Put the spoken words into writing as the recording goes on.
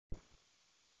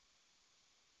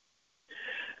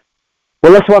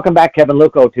Well, let's welcome back Kevin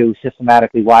Luco to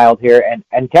Systematically Wild here.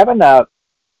 And Kevin,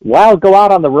 Wild go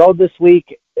out on the road this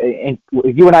week. And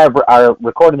you and I are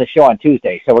recording the show on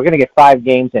Tuesday, so we're going to get 5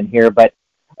 games in here. But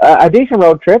a decent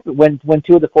road trip. Win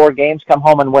 2 of the 4 games, come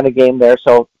home and win a game there.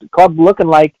 So the club looking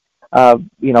like, you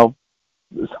know,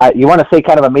 you want to say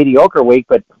kind of a mediocre week,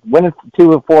 but winning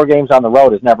 2 of 4 games on the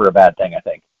road is never a bad thing, I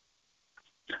think.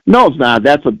 No, it's not.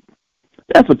 That's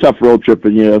a tough road trip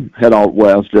when you head out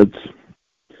west.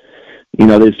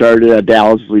 They started at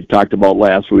Dallas, as we talked about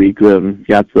last week, and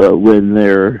got the win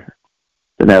there,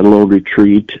 then had a little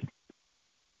retreat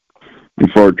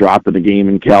before dropping a game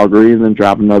in Calgary and then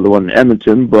dropping another one in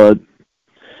Edmonton. But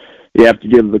you have to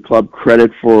give the club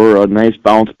credit for a nice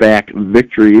bounce-back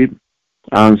victory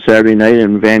on Saturday night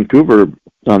in Vancouver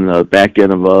on the back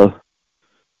end of a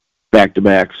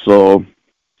back-to-back. So,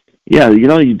 yeah,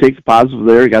 you take the positive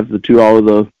there. You got the 2 out of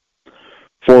the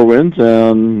 4 wins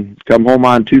and come home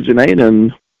on Tuesday night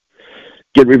and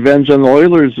get revenge on the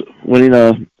Oilers winning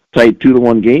a tight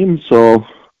 2-1 game. So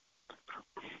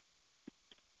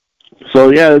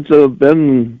yeah, it's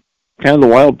been kind of the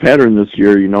Wild pattern this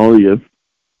year. You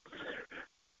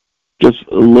just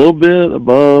a little bit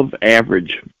above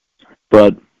average,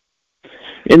 but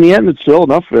in the end, it's still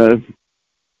enough.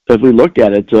 As we look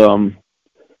at it,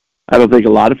 I don't think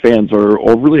a lot of fans are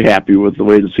overly happy with the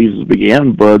way the season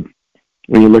began, but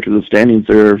when you look at the standings,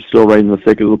 they're still right in the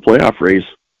thick of the playoff race.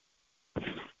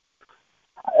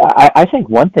 I think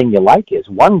one thing you like is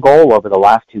 1 goal over the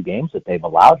last 2 games that they've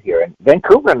allowed here. And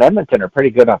Vancouver and Edmonton are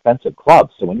pretty good offensive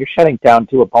clubs. So when you're shutting down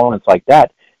 2 opponents like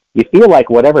that, you feel like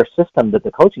whatever system that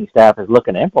the coaching staff is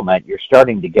looking to implement, you're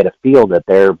starting to get a feel that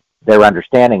they're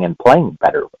understanding and playing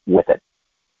better with it.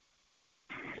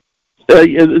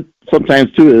 Sometimes,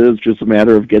 too, it is just a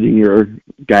matter of getting your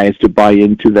guys to buy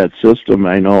into that system.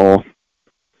 I know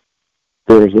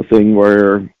there was a thing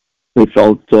where they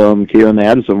felt Calen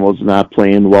Addison was not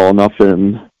playing well enough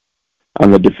on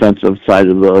the defensive side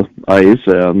of the ice,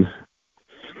 and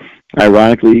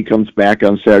ironically, he comes back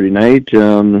on Saturday night,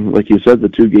 and like you said, the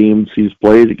 2 games he's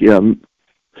played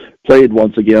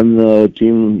once again, the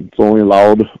team's only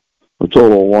allowed a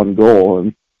total of 1 goal,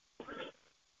 and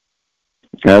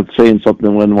that's saying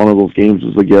something when one of those games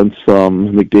is against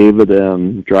McDavid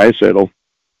and Draisaitl.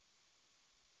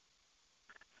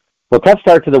 Well, tough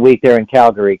start to the week there in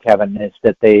Calgary, Kevin, is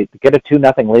that they get a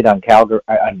 2-0 lead on Calgary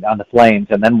on the Flames,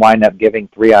 and then wind up giving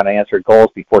 3 unanswered goals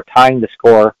before tying the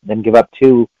score. Then give up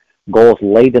 2 goals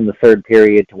late in the third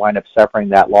period to wind up suffering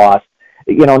that loss.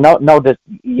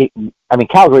 Calgary's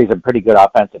a pretty good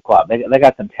offensive club. They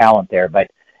got some talent there,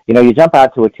 but you jump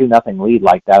out to a 2-0 lead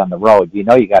like that on the road. You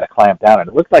got to clamp down, and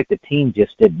it looks like the team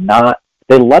just did not.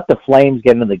 They let the Flames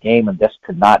get into the game and just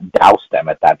could not douse them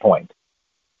at that point.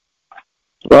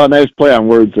 Well, nice play on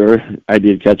words there. I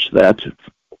did catch that.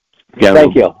 Yeah,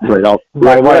 thank you. Right out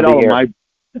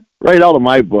of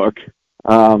my book.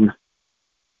 But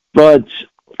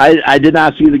I did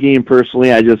not see the game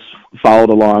personally. I just followed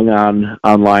along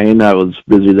online. I was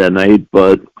busy that night,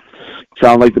 but it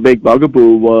sounded like the big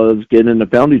bugaboo was getting into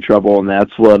penalty trouble, and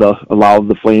that's what allowed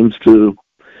the Flames to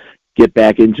get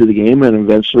back into the game and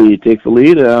eventually take the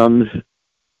lead. And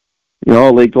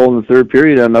a late goal in the third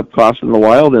period ended up costing the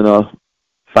Wild in a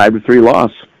 5-3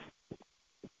 loss.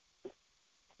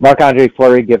 Marc-Andre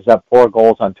Fleury gives up 4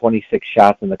 goals on 26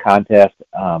 shots in the contest.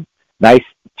 Nice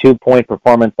 2-point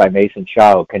performance by Mason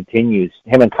Shaw, who continues.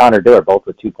 Him and Connor Dewar, both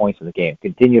with 2 points in the game,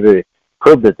 continue to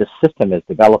prove that the system is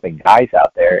developing guys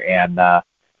out there. And I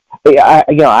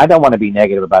don't want to be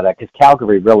negative about that because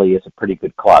Calgary really is a pretty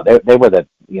good club. They were the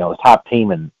top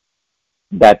team in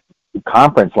that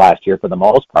conference last year for the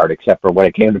most part, except for when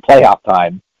it came to playoff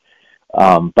time.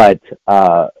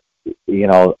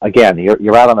 Again,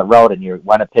 you're out on the road and you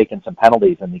wind up taking some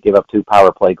penalties and you give up 2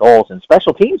 power play goals. And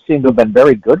special teams seem to have been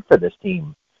very good for this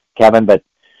team, Kevin. But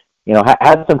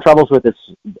had some troubles with this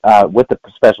with the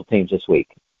special teams this week.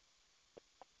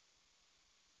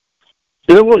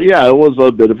 It was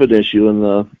a bit of an issue in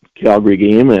the Calgary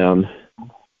game, and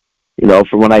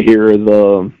from when I hear of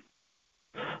the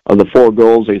 4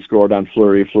 goals they scored on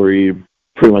Fleury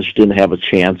pretty much didn't have a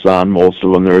chance on most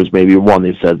of them. There was maybe one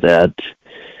they said that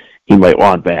he might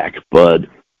want back, but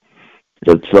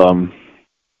it's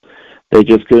they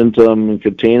just couldn't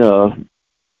contain a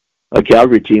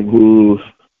Calgary team who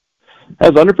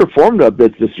has underperformed a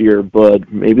bit this year,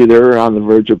 but maybe they're on the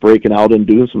verge of breaking out and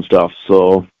doing some stuff.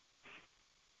 So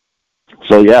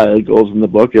yeah, it goes in the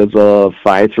book as a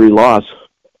 5-3 loss.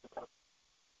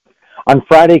 On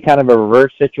Friday, kind of a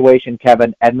reverse situation,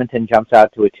 Kevin. Edmonton jumps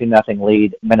out to a 2-0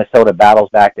 lead. Minnesota battles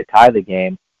back to tie the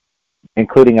game,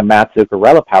 including a Matt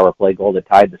Zuccarello power play goal that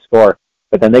tied the score.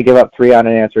 but then they give up 3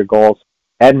 unanswered goals.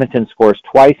 Edmonton scores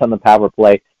twice on the power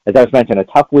play. As I was mentioned, a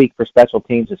tough week for special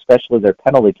teams, especially their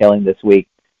penalty killing this week.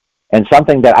 And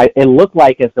something that it looked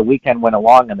like as the weekend went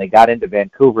along and they got into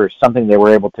Vancouver, something they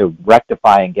were able to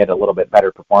rectify and get a little bit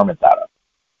better performance out of.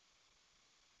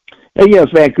 And yes,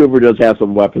 Vancouver does have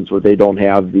some weapons, but they don't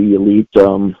have the elite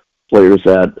players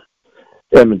that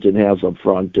Edmonton has up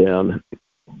front, and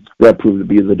that proved to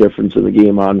be the difference in the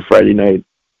game on Friday night.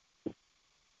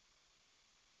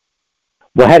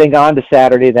 Well, heading on to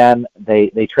Saturday then,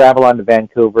 they travel on to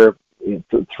Vancouver.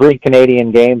 3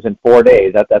 Canadian games in 4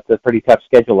 days. That's a pretty tough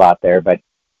schedule out there, but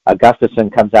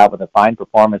Gustafsson comes out with a fine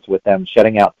performance with them,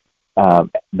 shutting out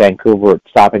Vancouver,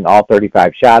 stopping all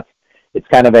 35 shots. It's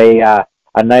kind of a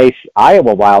nice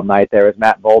Iowa Wild night there as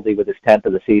Matt Boldy with his 10th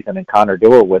of the season and Connor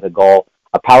Dewar with a goal,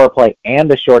 a power play,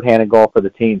 and a shorthanded goal for the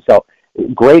team. So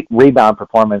great rebound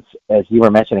performance, as you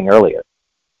were mentioning earlier.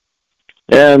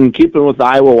 And keeping with the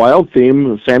Iowa Wild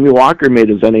theme, Sammy Walker made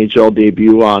his NHL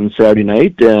debut on Saturday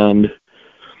night, and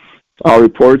all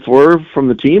reports were from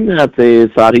the team that they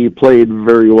thought he played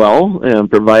very well and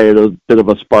provided a bit of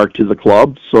a spark to the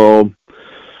club. So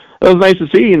it was nice to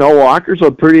see. Walker's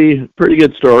a pretty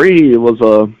good story. He was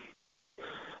a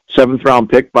 7th-round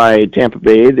pick by Tampa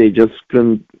Bay. They just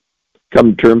couldn't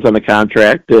come to terms on the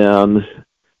contract, and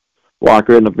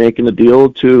Walker ended up making a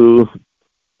deal to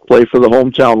play for the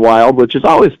hometown Wild, which is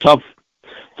always tough.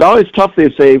 It's always tough, they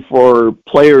say, for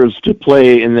players to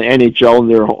play in the NHL in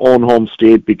their own home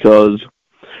state because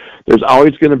there's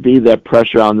always going to be that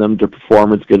pressure on them to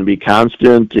perform. It's going to be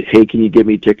constant. Hey, can you get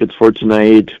me tickets for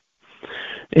tonight?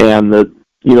 And the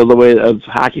way as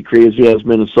hockey crazy as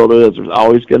Minnesota is, there's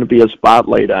always going to be a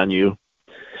spotlight on you.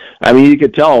 I mean, you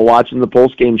could tell watching the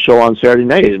post-game show on Saturday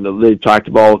night, and they talked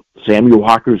about Sammy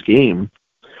Walker's game.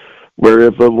 Where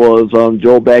if it was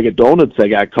Joe Bag of Donuts that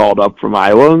got called up from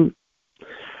Iowa,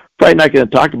 probably not going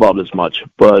to talk about it as much.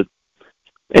 But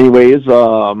anyways,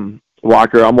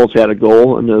 Walker almost had a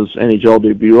goal in his NHL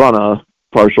debut on a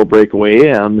partial breakaway,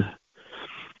 and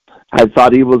I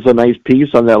thought he was a nice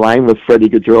piece on that line with Freddie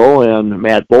Gaudreau and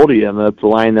Matt Boldy, and that's a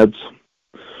line that's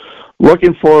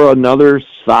looking for another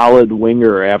solid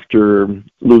winger after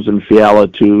losing Fiala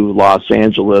to Los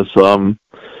Angeles.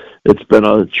 It's been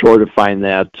a chore to find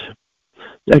that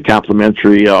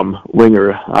complimentary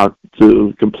winger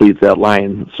to complete that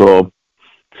line. So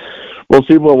we'll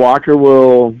see what Walker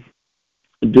will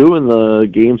do in the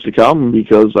games to come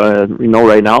because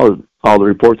right now all the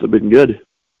reports have been good.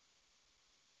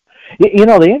 The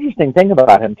interesting thing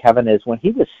about him, Kevin, is when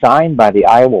he was signed by the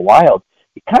Iowa Wild,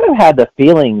 you kind of had the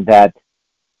feeling that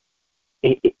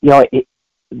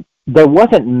there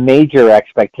wasn't major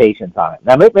expectations on it.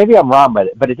 Now, maybe I'm wrong,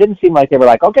 but it didn't seem like they were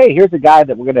like, okay, here's a guy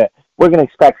that we're gonna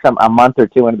expect a month or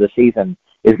two into the season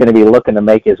is going to be looking to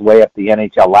make his way up the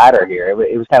NHL ladder here.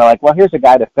 It was kind of like, well, here's a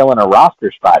guy to fill in a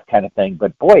roster spot kind of thing.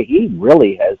 But boy, he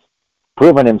really has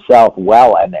proven himself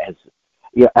well and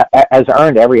has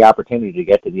earned every opportunity to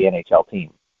get to the NHL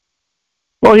team.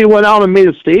 Well, he went out and made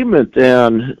a statement,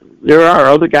 and there are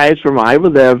other guys from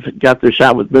Iowa that have got their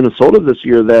shot with Minnesota this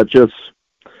year that just.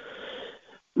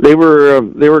 They were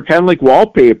kind of like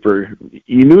wallpaper.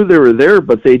 You knew they were there,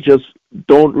 but they just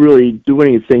don't really do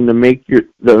anything to make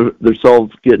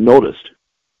themselves get noticed.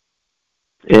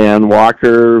 And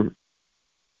Walker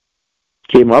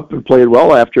came up and played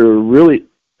well after really.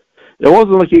 It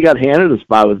wasn't like he got handed a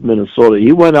spot with Minnesota.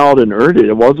 He went out and earned it.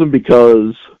 It wasn't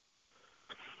because,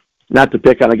 not to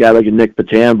pick on a guy like Nick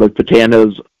Petan, but Petan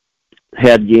has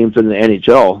had games in the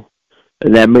NHL,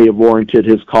 and that may have warranted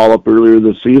his call-up earlier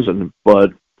this season.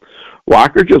 But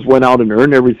Walker just went out and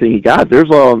earned everything he got. There's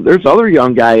other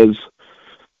young guys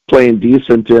playing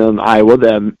decent in Iowa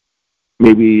that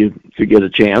maybe could get a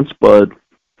chance, but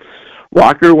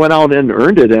Walker went out and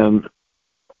earned it. And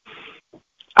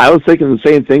I was thinking the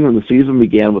same thing when the season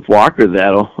began with Walker,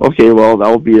 that, okay, well,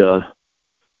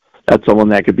 that's someone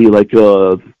that could be like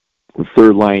a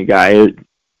third-line guy,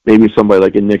 maybe somebody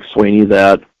like a Nick Sweeney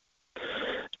that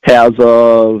has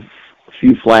a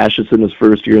few flashes in his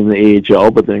first year in the AHL,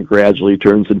 but then gradually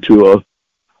turns into a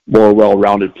more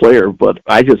well-rounded player. But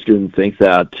I just didn't think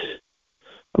that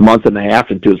a month and a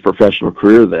half into his professional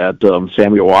career that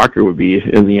Samuel Walker would be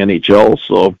in the NHL,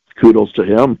 so kudos to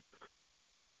him.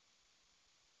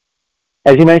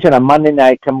 As you mentioned, on Monday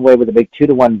night, come away with a big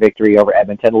 2-1 victory over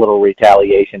Edmonton, a little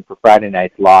retaliation for Friday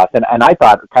night's loss. And I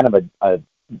thought kind of a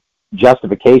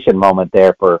justification moment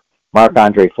there for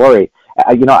Marc-Andre Fleury.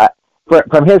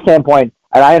 From his standpoint,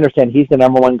 and I understand he's the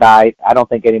number one guy. I don't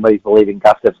think anybody's believing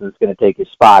Gustafsson's going to take his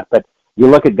spot. But you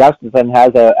look at Gustafsson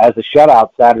as a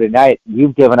shutout Saturday night.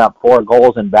 You've given up 4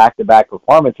 goals in back-to-back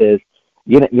performances.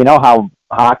 You know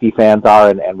hockey fans are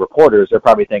and reporters, they're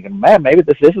probably thinking, man, maybe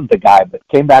this isn't the guy, but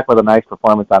came back with a nice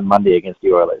performance on Monday against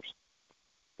the Oilers.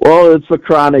 Well, it's the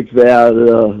chronic that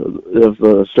if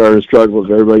the starter struggles,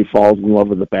 everybody falls in love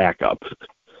with the backup.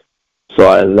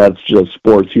 So that's just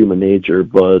sports human nature,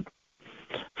 but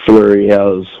Fleury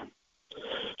has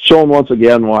shown once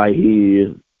again why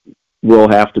he will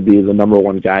have to be the number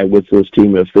one guy with this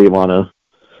team if they want to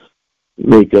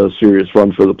make a serious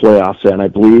run for the playoffs. And I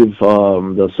believe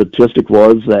the statistic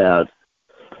was that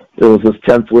it was his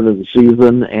 10th win of the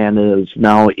season, and it is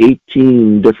now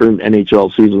 18 different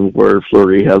NHL seasons where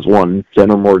Fleury has won 10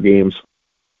 or more games.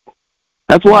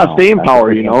 That's a lot of staying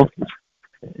power, you know.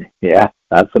 Yeah,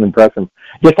 that's an impressive.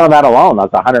 Just on that alone,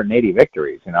 that's 180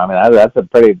 victories. You know, I mean, that's a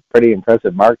pretty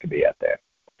impressive mark to be at there.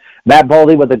 Matt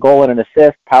Boldy with a goal and an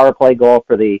assist. Power play goal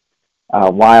for the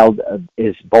Wild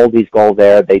is Boldy's goal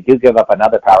there. They do give up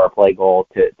another power play goal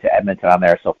to Edmonton on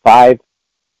there. So 5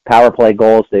 power play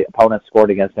goals the opponent scored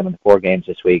against them in the 4 games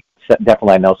this week. So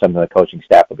definitely I know some of the coaching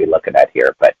staff will be looking at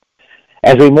here. But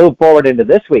as we move forward into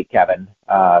this week, Kevin,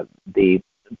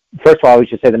 first of all, we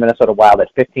should say the Minnesota Wild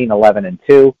at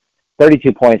 15-11-2,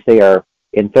 32 points. They are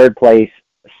in third place,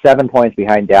 7 points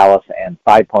behind Dallas and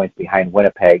 5 points behind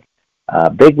Winnipeg.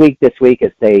 Big week this week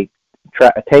as they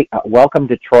welcome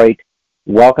Detroit,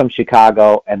 welcome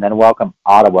Chicago, and then welcome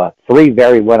Ottawa. 3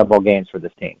 very winnable games for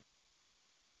this team.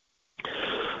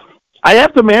 I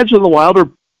have to imagine the Wild are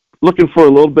looking for a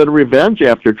little bit of revenge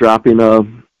after dropping a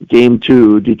game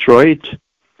to Detroit.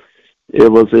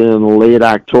 It was in late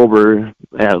October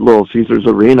at Little Caesars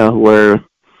Arena where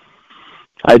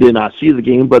I did not see the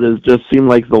game, but it just seemed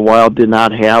like the Wild did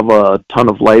not have a ton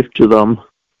of life to them.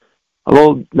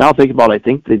 Although, now thinking about it, I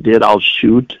think they did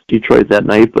outshoot Detroit that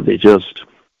night, but they just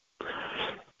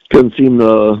couldn't seem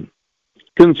to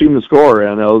score,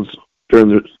 and that was during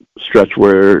the stretch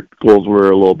where goals were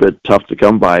a little bit tough to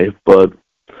come by. But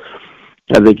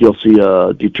I think you'll see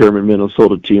a determined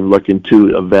Minnesota team looking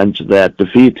to avenge that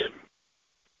defeat.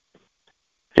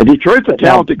 And Detroit's a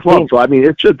talented club, so I mean,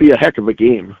 it should be a heck of a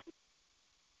game.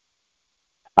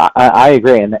 I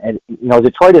agree, and you know,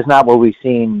 Detroit is not what we've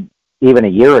seen even a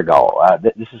year ago.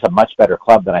 This is a much better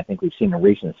club than I think we've seen in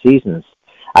recent seasons.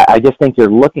 I just think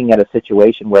you're looking at a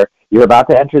situation where you're about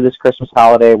to enter this Christmas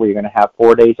holiday where you're going to have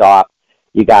 4 days off.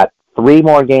 You got 3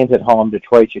 more games at home,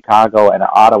 Detroit, Chicago, and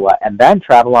Ottawa, and then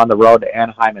travel on the road to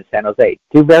Anaheim and San Jose.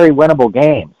 2 very winnable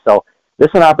games. So this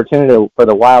is an opportunity for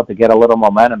the Wild to get a little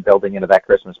momentum building into that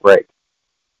Christmas break.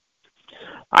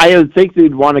 I would think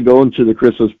they'd want to go into the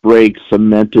Christmas break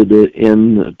cemented it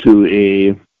into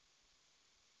a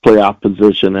playoff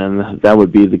position, and that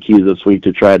would be the key this week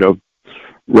to try to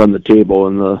run the table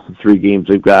in the 3 games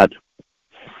they've got.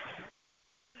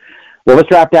 Well, let's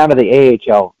drop down to the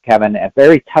AHL, Kevin. A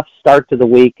very tough start to the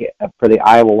week for the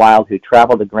Iowa Wild, who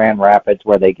travel to Grand Rapids,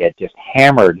 where they get just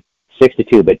hammered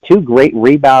 6-2. But 2 great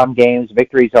rebound games,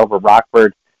 victories over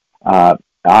Rockford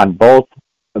on both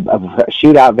a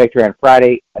shootout victory on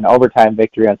Friday, an overtime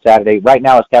victory on Saturday. Right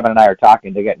now, as Kevin and I are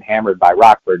talking, they're getting hammered by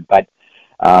Rockford, but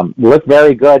look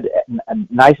very good.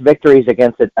 Nice victories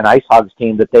against an Ice Hogs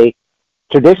team that they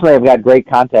traditionally have got great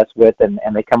contests with, and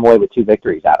they come away with 2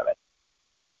 victories out of it.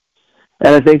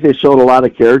 And I think they showed a lot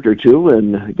of character, too,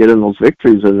 in getting those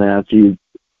victories in that.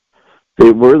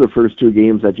 They were the first 2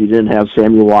 games that you didn't have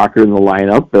Samuel Walker in the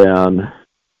lineup, and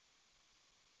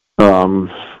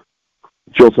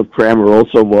Joseph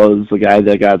Cramarosa was the guy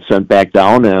that got sent back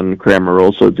down, and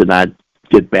Cramarosa did not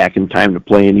get back in time to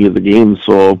play any of the games.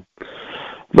 So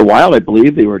the Wild, I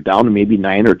believe, they were down to maybe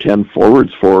 9 or 10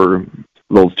 forwards for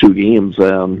those 2 games.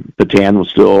 Patan was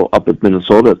still up at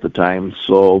Minnesota at the time,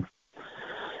 so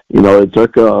you know, it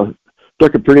took a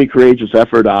pretty courageous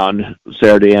effort on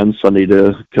Saturday and Sunday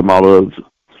to come out of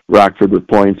Rockford with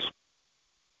points.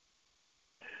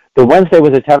 The Wednesday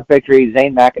was a tough victory.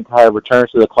 Zane McIntyre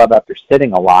returns to the club after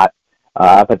sitting a lot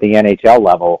up at the NHL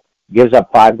level. Gives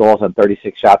up 5 goals on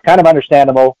 36 shots. Kind of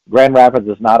understandable. Grand Rapids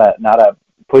is not a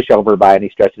pushover by any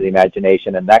stretch of the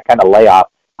imagination, and that kind of layoff.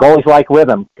 Goalies like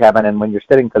rhythm, Kevin, and when you're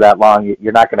sitting for that long,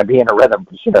 you're not going to be in a rhythm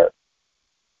for sure.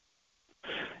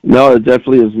 No, it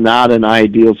definitely is not an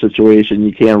ideal situation.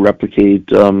 You can't replicate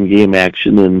game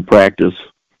action in practice.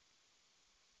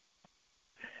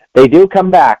 They do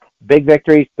come back. Big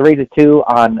victories, 3-2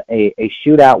 on a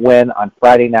shootout win on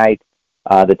Friday night.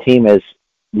 The team is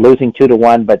losing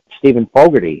 2-1, but Stephen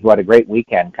Fogarty, who had a great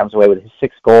weekend, comes away with his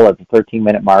 6th goal at the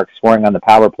 13-minute mark, scoring on the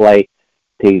power play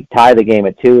to tie the game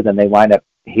at 2. Then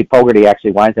Fogarty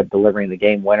actually winds up delivering the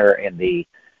game winner in the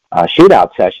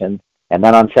shootout session. And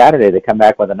then on Saturday, they come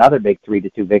back with another big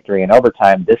 3-2 victory in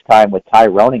overtime, this time with Ty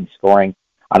Roning scoring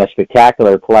on a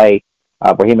spectacular play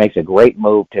where he makes a great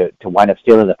move to wind up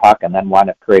stealing the puck and then wind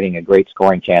up creating a great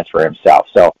scoring chance for himself.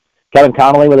 So Kevin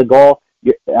Connolly with a goal,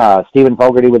 Stephen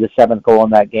Fogarty with his 7th goal in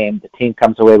that game. The team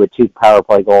comes away with 2 power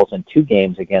play goals in 2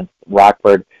 games against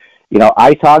Rockford.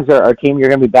 Ice Hogs are a team you're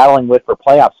going to be battling with for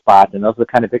playoff spots, and those are the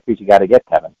kind of victories you got to get,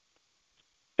 Kevin.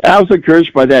 I was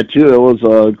encouraged by that, too. It was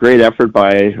a great effort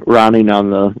by Ronning on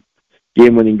the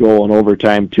game-winning goal in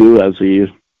overtime, too, as he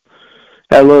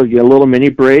had a little mini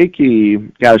break. He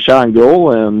got a shot on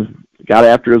goal and got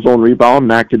after his own rebound,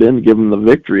 knocked it in to give him the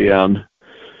victory. And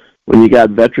when you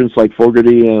got veterans like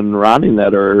Fogarty and Ronning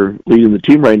that are leading the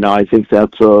team right now, I think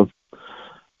that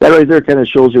right there kind of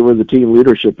shows you where the team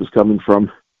leadership is coming from.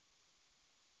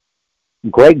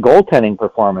 Great goaltending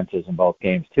performances in both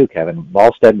games, too, Kevin.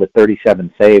 Volstead with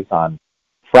 37 saves on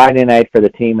Friday night for the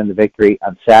team in the victory.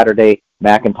 On Saturday,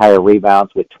 McIntyre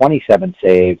rebounds with 27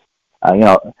 saves.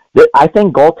 I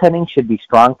think goaltending should be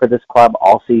strong for this club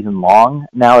all season long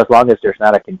now, as long as there's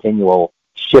not a continual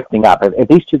shifting up. If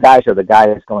these 2 guys are the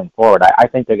guys going forward, I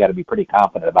think they've got to be pretty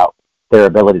confident about their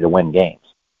ability to win games.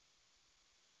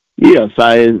 Yes,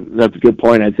 that's a good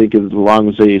point. I think as long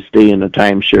as they stay in a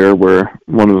timeshare where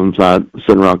one of them's not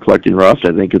sitting around collecting rust,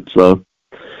 I think it's a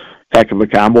heck of a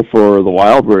combo for the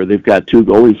Wild, where they've got 2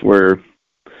 goalies where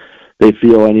they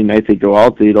feel any night they go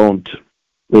out, they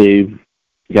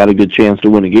got a good chance to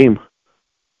win a game.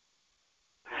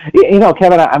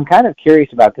 Kevin, I'm kind of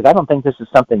curious about, because I don't think this is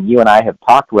something you and I have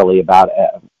talked really about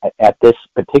at this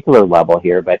particular level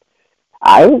here, but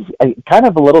I was kind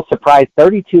of a little surprised.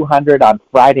 3,200 on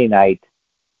Friday night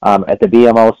at the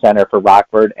BMO Center for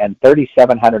Rockford, and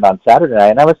 3,700 on Saturday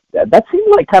night. And that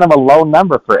seemed like kind of a low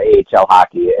number for AHL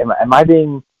hockey. Am I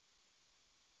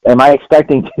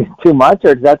expecting too much,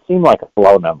 or does that seem like a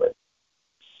low number?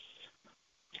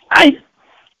 I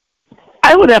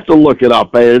would have to look it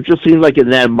up. It just seems like in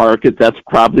that market, that's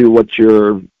probably what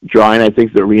you're drawing. I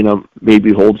think the arena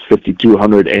maybe holds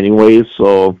 5,200 anyway,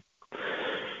 so.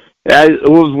 It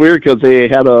was weird because they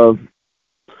had a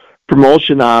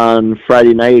promotion on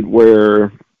Friday night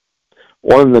where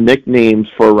one of the nicknames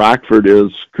for Rockford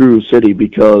is Screw City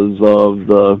because of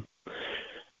the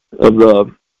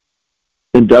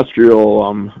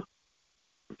industrial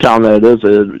town that it is.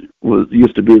 It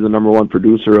used to be the #1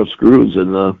 producer of screws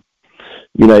in the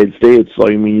United States. So,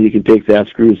 you can take that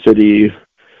Screw City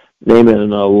name it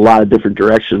in a lot of different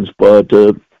directions, but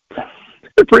a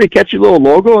pretty catchy little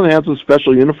logo and has some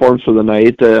special uniforms for the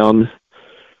night.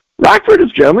 Rockford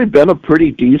has generally been a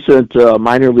pretty decent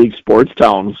minor league sports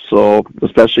town, so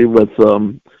especially with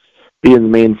being the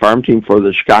main farm team for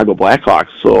the Chicago Blackhawks.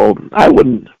 So I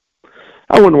wouldn't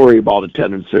worry about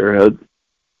attendance there.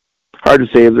 Hard to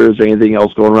say if there's anything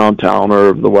else going around town or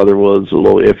if the weather was a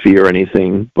little iffy or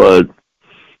anything, but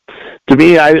to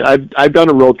me, I've done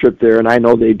a road trip there, and I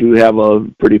know they do have a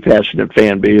pretty passionate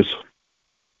fan base.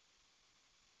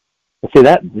 See,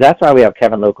 that's why we have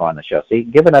Kevin Luco on the show. See,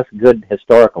 giving us good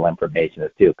historical information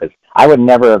too, because I would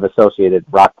never have associated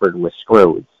Rockford with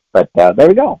screws. But there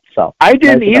we go. So I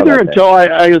didn't either until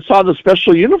I saw the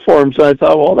special uniforms, and I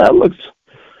thought, well,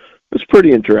 that's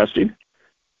pretty interesting.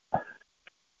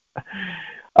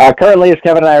 Currently, as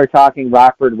Kevin and I are talking,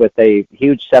 Rockford with a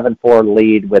huge 7-4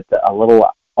 lead with a little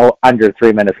under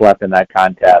 3 minutes left in that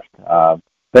contest.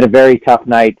 Been a very tough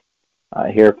night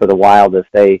here for the Wild as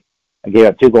they gave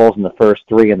up 2 goals in the first,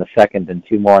 3 in the second, and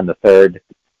 2 more in the third.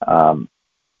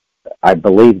 I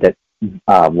believe that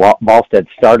Volstead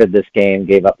started this game,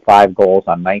 gave up 5 goals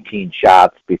on 19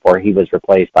 shots before he was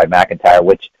replaced by McIntyre,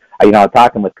 which, I was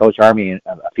talking with Coach Army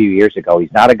a few years ago.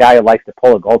 He's not a guy who likes to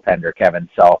pull a goaltender, Kevin,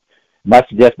 so it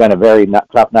must have just been a very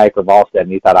tough night for Volstead,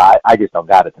 and he thought, I just don't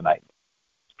got it tonight.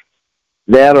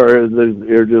 That or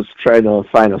they're just trying to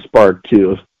find a spark,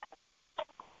 too.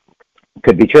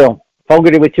 Could be true.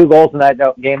 Fogarty with 2 goals in that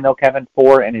game, though, Kevin,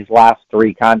 4 in his last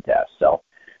 3 contests. So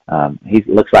he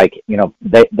looks like,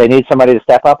 they need somebody to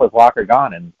step up with Walker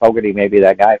gone, and Fogarty may be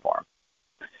that guy for him.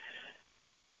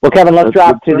 Well, Kevin, let's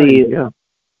drop to the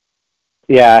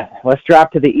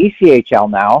ECHL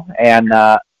now, and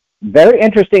very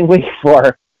interesting week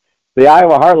for the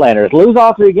Iowa Heartlanders. Lose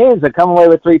all 3 games and come away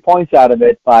with 3 points out of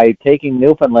it by taking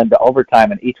Newfoundland to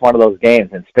overtime in each one of those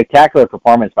games, and spectacular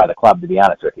performance by the club, to be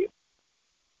honest with you.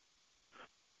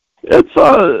 It's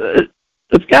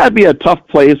got to be a tough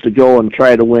place to go and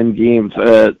try to win games.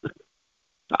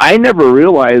 I never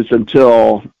realized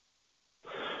until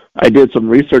I did some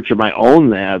research of my own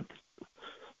that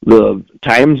the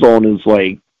time zone is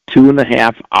like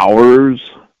 2.5 hours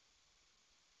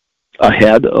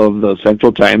ahead of the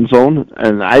central time zone,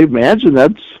 and I imagine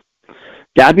that's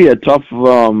got to be a tough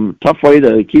way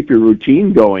to keep your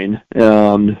routine going.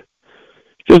 And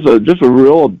just a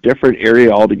real different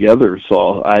area altogether.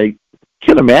 So I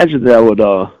can imagine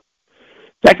that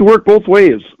could work both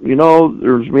ways.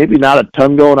 There's maybe not a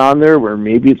ton going on there, where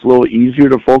maybe it's a little easier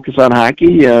to focus on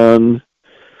hockey, and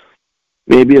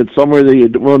maybe it's somewhere that you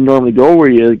wouldn't normally go where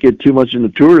you get too much into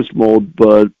tourist mode.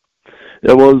 But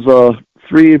it was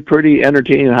 3 pretty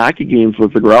entertaining hockey games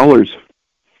with the Growlers.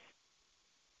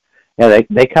 Yeah,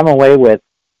 they come away with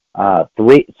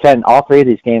send all 3 of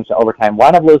these games to overtime.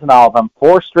 Wound up losing all of them.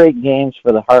 4 straight games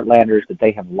for the Heartlanders that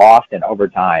they have lost in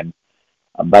overtime.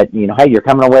 But hey, you're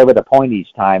coming away with a point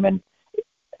each time, and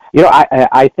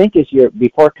I think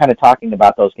before kind of talking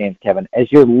about those games, Kevin,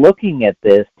 as you're looking at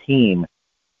this team,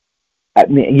 I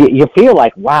mean, you feel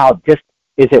like, wow, just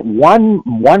is it one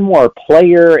more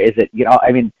player? Is it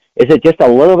is it just a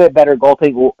little bit better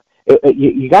goaltending?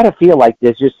 You got to feel like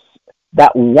there's just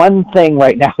that one thing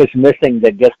right now is missing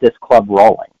that gets this club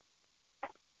rolling.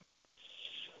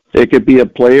 It could be a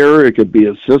player, it could be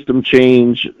a system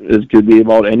change, it could be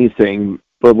about anything.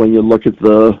 But when you look at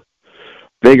the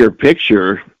bigger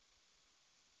picture,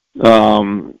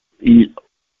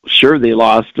 sure, they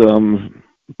lost a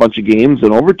bunch of games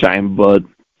in overtime, but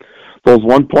those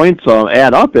 1 points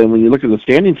add up. And when you look at the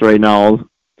standings right now,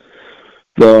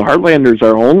 the Heartlanders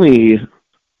are only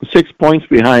 6 points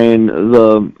behind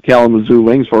the Kalamazoo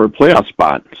Wings for a playoff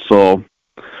spot. So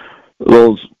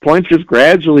those points just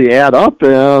gradually add up,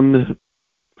 and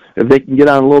if they can get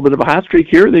on a little bit of a hot streak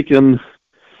here, they can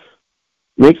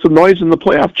make some noise in the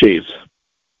playoff chase.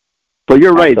 So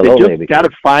you're right. Absolutely. They just got to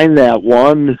find that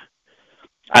one.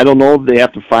 I don't know if they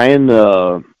have to find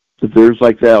if there's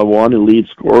like that one elite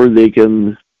scorer they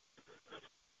can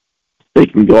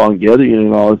go out and get.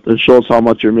 It shows how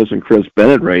much you're missing Chris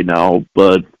Bennett right now,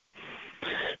 but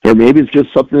or maybe it's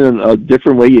just something, a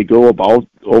different way you go about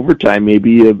overtime.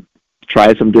 Maybe you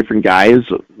try some different guys.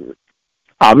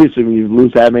 Obviously, when you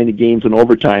lose that many games in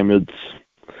overtime,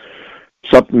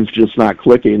 something's just not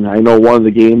clicking. I know one of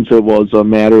the games, it was a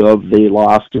matter of they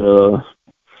lost.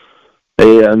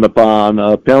 They end up on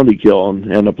a penalty kill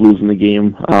and end up losing the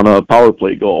game on a power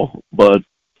play goal. But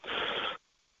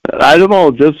I don't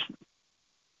know, just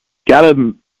got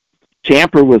to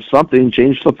tamper with something,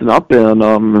 change something up,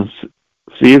 and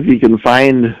see if you can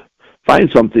find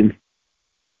something.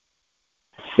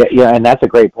 Yeah, and that's a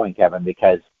great point, Kevin,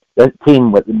 because this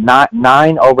team with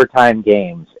 9 overtime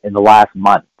games in the last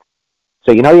month.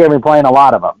 So you're going to be playing a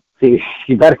lot of them. So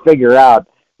you better figure out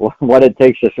what it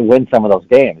takes to win some of those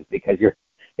games, because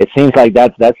it seems like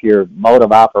that's your mode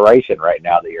of operation right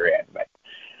now that you're in. But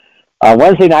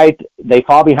Wednesday night, they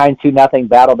fall behind 2-0,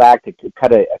 battle back to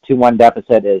cut a 2-1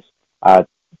 deficit as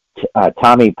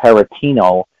Tommy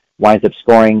Peratino winds up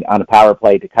scoring on a power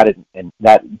play to cut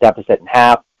that deficit in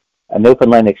half.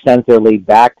 Newfoundland extends their lead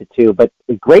back to 2, but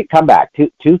a great comeback.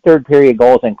 Two third-period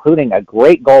goals, including a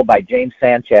great goal by James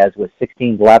Sanchez with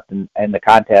 16 left in the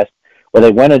contest, where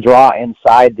they win a draw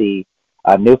inside the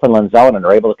Newfoundland zone and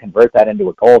are able to convert that into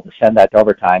a goal to send that to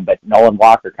overtime. But Nolan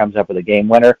Walker comes up with a game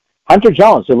winner. Hunter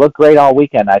Jones, who looked great all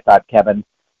weekend, I thought, Kevin,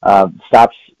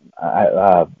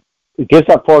 gives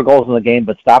up 4 goals in the game,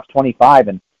 but stops 25,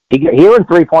 and he earned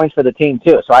 3 points for the team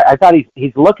too. So I thought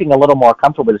he's looking a little more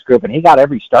comfortable with this group, and he got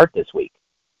every start this week.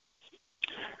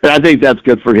 And I think that's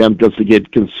good for him just to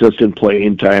get consistent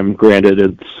playing time.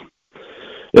 Granted,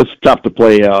 it's tough to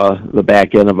play the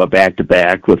back end of a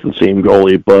back-to-back with the same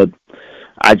goalie, but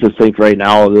I just think right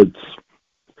now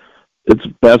it's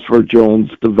best for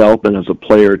Jones' development as a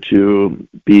player to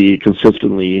be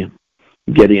consistently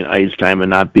getting ice time and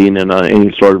not being in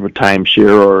any sort of a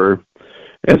timeshare, or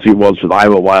as he was with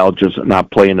Iowa Wild, just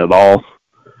not playing at all.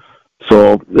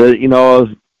 So, there's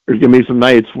going to be some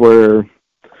nights where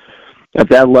at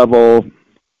that level,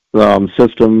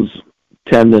 systems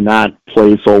tend to not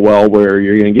play so well, where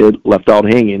you're going to get left out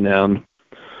hanging. And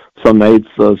some nights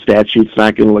the stat sheet's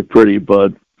not going to look pretty,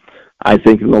 but I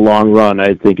think in the long run,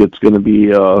 I think it's going to be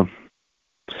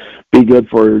good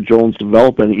for Jones'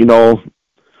 development.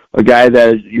 A guy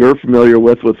that you're familiar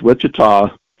with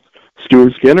Wichita,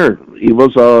 Stuart Skinner, he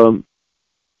was a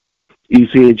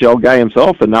ECHL guy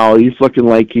himself, and now he's looking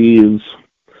like he's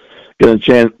going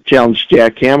to challenge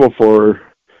Jack Campbell for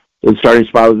the starting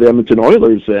spot of the Edmonton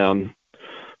Oilers. And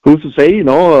who's to say,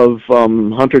 if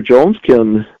Hunter Jones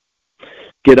can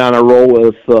get on a roll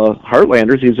with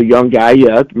Heartlanders. He's a young guy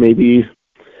yet. Maybe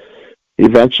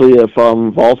eventually, if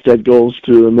Volstead goes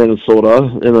to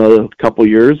Minnesota in a couple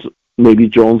years, maybe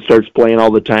Jones starts playing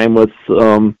all the time with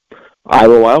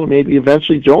Iowa Wild. Maybe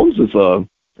eventually Jones is a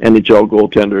NHL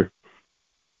goaltender.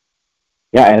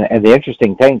 Yeah, and the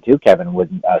interesting thing too, Kevin,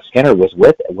 when Skinner was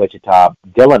with Wichita,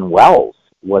 Dylan Wells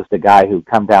was the guy who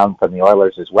come down from the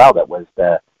Oilers as well. That was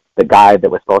the guy that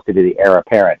was supposed to be the heir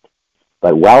apparent.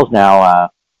 But Wells now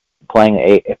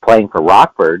playing for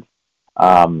Rockford,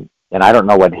 and I don't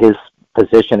know what his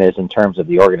position is in terms of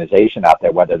the organization out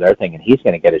there, whether they're thinking he's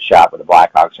going to get a shot with the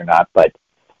Blackhawks or not. But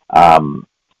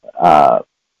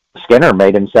Skinner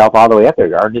made himself all the way up there,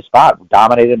 earned his spot,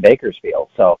 dominated Bakersfield.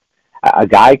 So a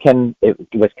guy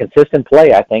with consistent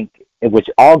play, I think, which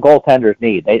all goaltenders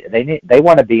need. They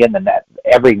want to be in the net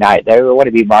every night. They want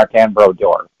to be Martin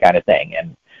Brodeur kind of thing.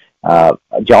 And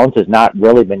Jones has not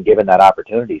really been given that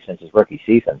opportunity since his rookie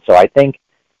season. So I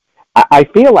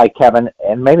feel like, Kevin,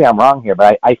 and maybe I'm wrong here,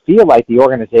 but I feel like the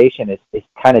organization is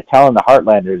kind of telling the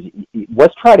Heartlanders,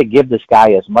 let's try to give this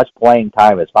guy as much playing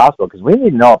time as possible, because we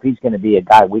need to know if he's going to be a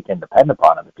guy we can depend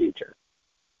upon in the future.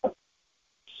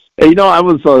 Hey, I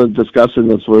was discussing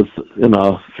this in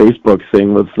a Facebook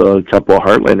thing with a couple of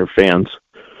Heartlander fans.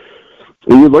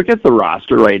 When you look at the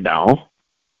roster right now,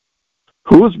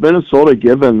 who has Minnesota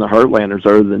given the Heartlanders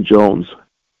other than Jones?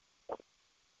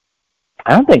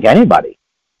 I don't think anybody.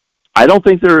 I don't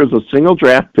think there is a single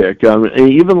draft pick.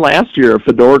 Even last year,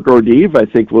 Fedor Gordeev, I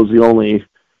think, was the only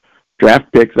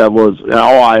draft pick that was.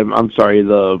 I'm sorry,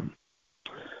 the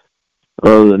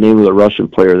name of the Russian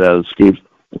player that escaped.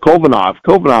 Kovanov.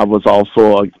 Kovanov was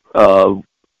also a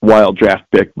wild draft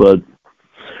pick, but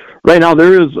right now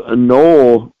there is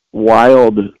no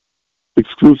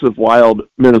exclusive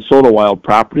Minnesota Wild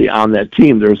property on that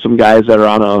team. There's some guys that are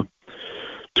on a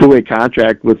two-way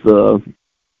contract with the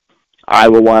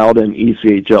Iowa Wild and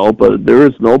ECHL, but there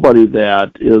is nobody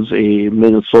that is a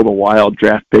Minnesota Wild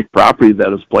draft pick property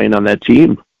that is playing on that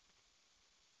team.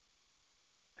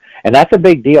 And that's a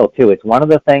big deal, too. It's one of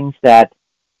the things that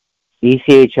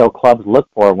ECHL clubs look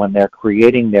for when they're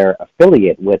creating their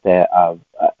affiliate with an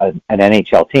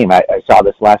NHL team. I saw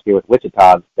this last year with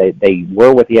Wichita. They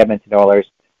were with the Edmonton Oilers,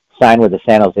 signed with the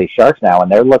San Jose Sharks now,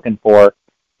 and they're looking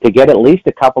to get at least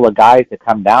a couple of guys to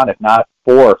come down, if not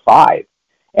 4 or 5.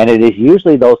 And it is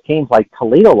usually those teams like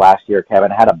Toledo last year,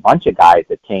 Kevin, had a bunch of guys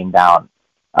that came down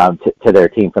to their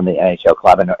team from the NHL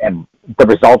club, and the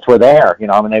results were there.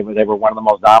 They were one of the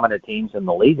most dominant teams in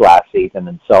the league last season.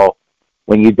 And so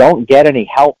when you don't get any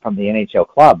help from the NHL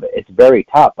club, it's very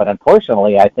tough. But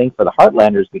unfortunately, I think for the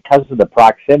Heartlanders, because of the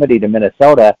proximity to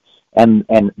Minnesota and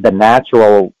the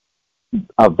natural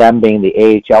of them being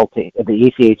the AHL team, the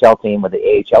ECHL team with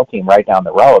the AHL team right down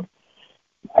the road,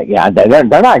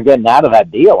 they're not getting out of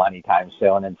that deal anytime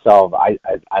soon. And so I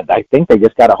think they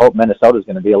just got to hope Minnesota's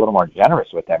going to be a little more generous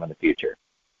with them in the future.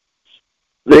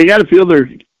 They got to feel they're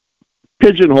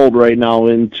pigeonholed right now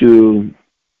into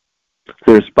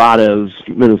their spot as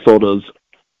Minnesota's,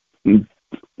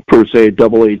 per se,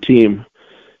 AA team.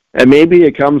 And maybe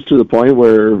it comes to the point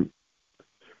where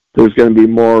there's going to be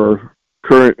more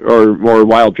current or more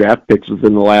wild draft picks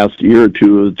within the last year or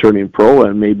two of turning pro,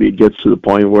 and maybe it gets to the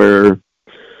point where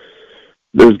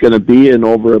there's going to be an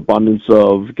overabundance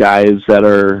of guys that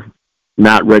are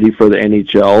not ready for the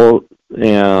NHL,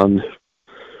 and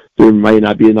there might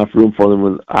not be enough room for them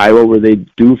with Iowa where they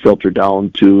do filter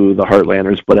down to the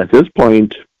Heartlanders. But at this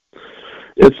point,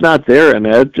 it's not there, and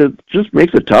it just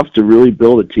makes it tough to really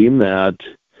build a team that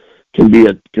can be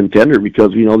a contender,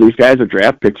 because, these guys are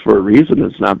draft picks for a reason.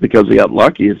 It's not because they got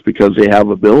lucky. It's because they have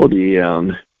ability,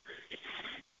 and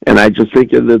I just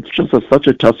think it's just such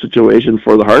a tough situation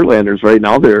for the Heartlanders. Right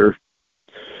now they're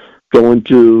going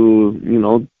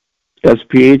to,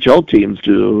 SPHL teams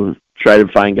to try to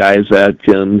find guys that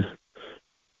can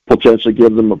potentially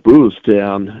give them a boost.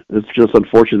 And it's just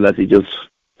unfortunate that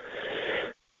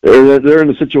they're in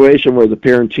a situation where the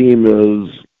parent team is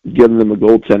giving them a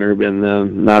goaltender and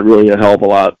then not really a hell of a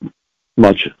lot,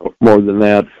 much more than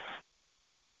that.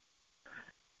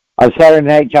 On Saturday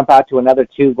night, jump out to another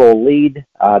 2-goal lead,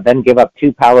 then give up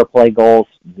 2 power play goals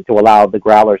to allow the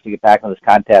Growlers to get back in this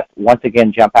contest. Once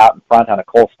again, jump out in front on a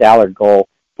Cole Stallard goal,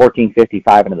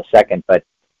 14:55 into the second. But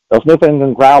those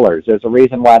Newfoundland Growlers, there's a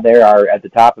reason why they are at the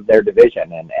top of their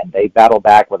division, and they battle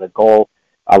back with a goal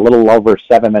a little over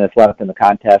 7 minutes left in the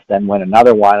contest, then win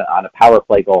another one on a power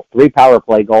play goal. 3 power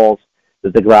play goals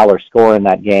that the Growlers score in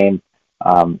that game.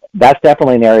 That's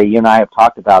definitely an area you and I have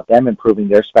talked about, them improving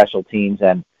their special teams,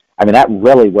 and that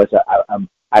really was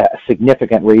a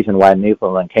significant reason why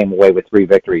Newfoundland came away with 3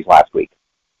 victories last week.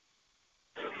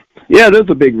 Yeah, that's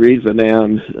a big reason,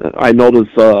 and I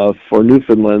noticed for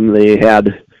Newfoundland they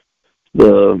had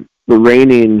the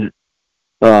reigning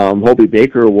Hobey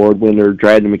Baker Award winner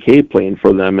Dryden McKay playing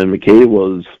for them, and McKay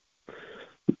was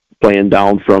playing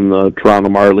down from the Toronto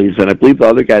Marlies, and I believe the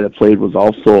other guy that played was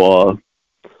also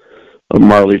a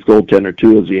Marlies goaltender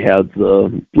too, as he had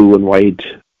the blue and white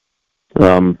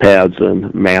pads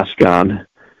and mask on.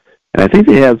 And I think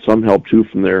they had some help too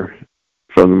from the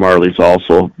Marlies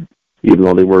also, even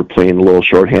though they were playing a little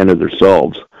shorthanded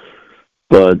themselves.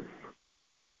 But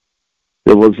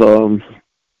it was,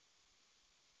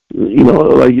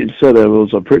 like you said, it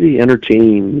was a pretty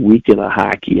entertaining weekend of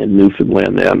hockey in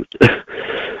Newfoundland. And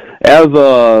as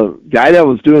a guy that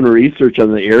was doing research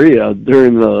on the area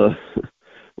during the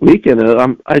weekend,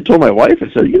 I told my wife,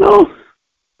 I said,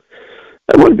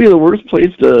 that wouldn't be the worst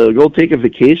place to go take a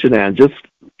vacation at. Just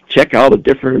check out a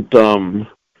different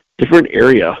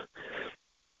area.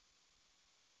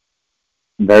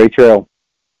 Very true.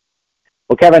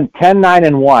 Well, Kevin,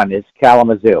 10-9-1 is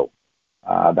Kalamazoo.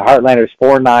 The Heartlanders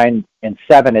 4-9-7,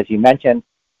 as you mentioned,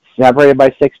 separated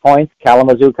by 6 points.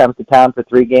 Kalamazoo comes to town for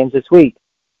 3 games this week.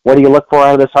 What do you look for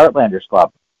out of this Heartlanders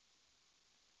club?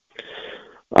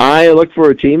 I look for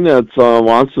a team that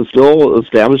wants to still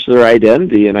establish their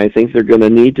identity, and I think they're going to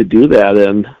need to do that.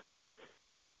 And,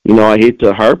 I hate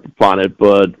to harp upon it,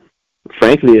 but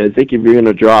frankly, I think if you're going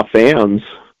to draw fans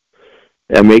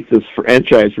and make this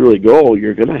franchise really go,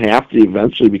 you're going to have to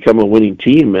eventually become a winning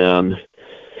team. And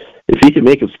if you can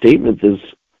make a statement this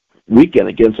weekend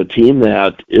against a team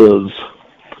that is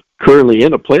currently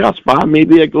in a playoff spot,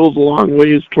 maybe it goes a long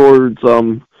ways towards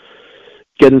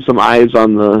getting some eyes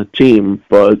on the team.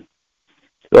 But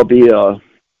there'll be the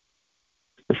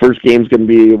first game's going to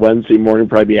be Wednesday morning,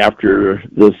 probably after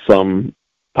this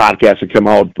podcast will come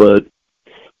out. But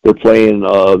they're playing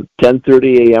a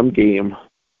 10:30 a.m. game,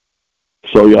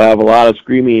 so you'll have a lot of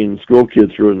screaming school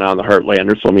kids rooting on the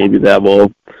Heartlanders. So maybe that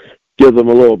will give them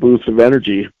a little boost of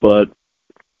energy. But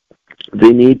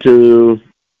they need to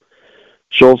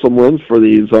show some wins for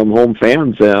these home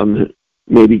fans and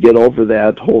maybe get over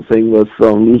that whole thing with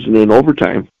losing in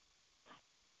overtime.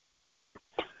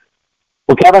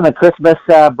 Well, Kevin, the Christmas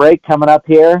break coming up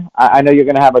here. I know you're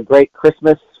going to have a great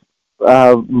Christmas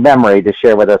memory to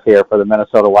share with us here for the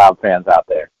Minnesota Wild fans out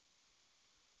there.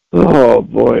 Oh,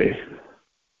 boy.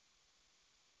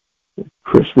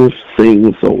 Christmas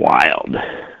things so wild.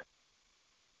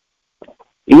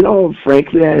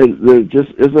 Frankly, there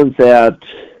just isn't that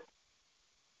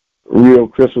real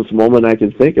Christmas moment I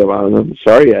can think of. I'm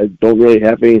sorry, I don't really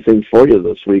have anything for you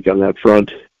this week on that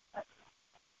front.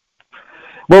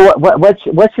 Well, what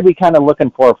should we kind of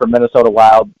looking for Minnesota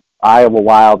Wild, Iowa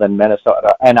Wild, and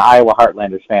Minnesota and Iowa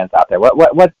Heartlanders fans out there?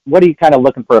 What are you kind of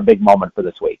looking for a big moment for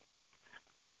this week?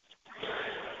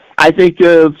 I think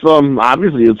it's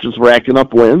obviously it's just racking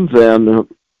up wins and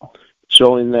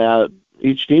showing that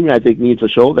each team, I think, needs to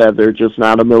show that they're just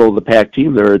not a middle of the pack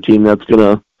team. They're a team that's going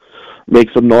to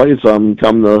make some noise come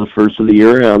the first of the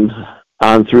year and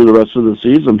on through the rest of the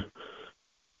season.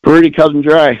 Pretty cut and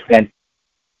dry.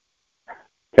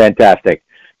 Fantastic.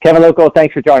 Kevin Lucco,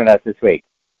 thanks for joining us this week.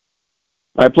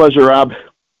 My pleasure, Rob.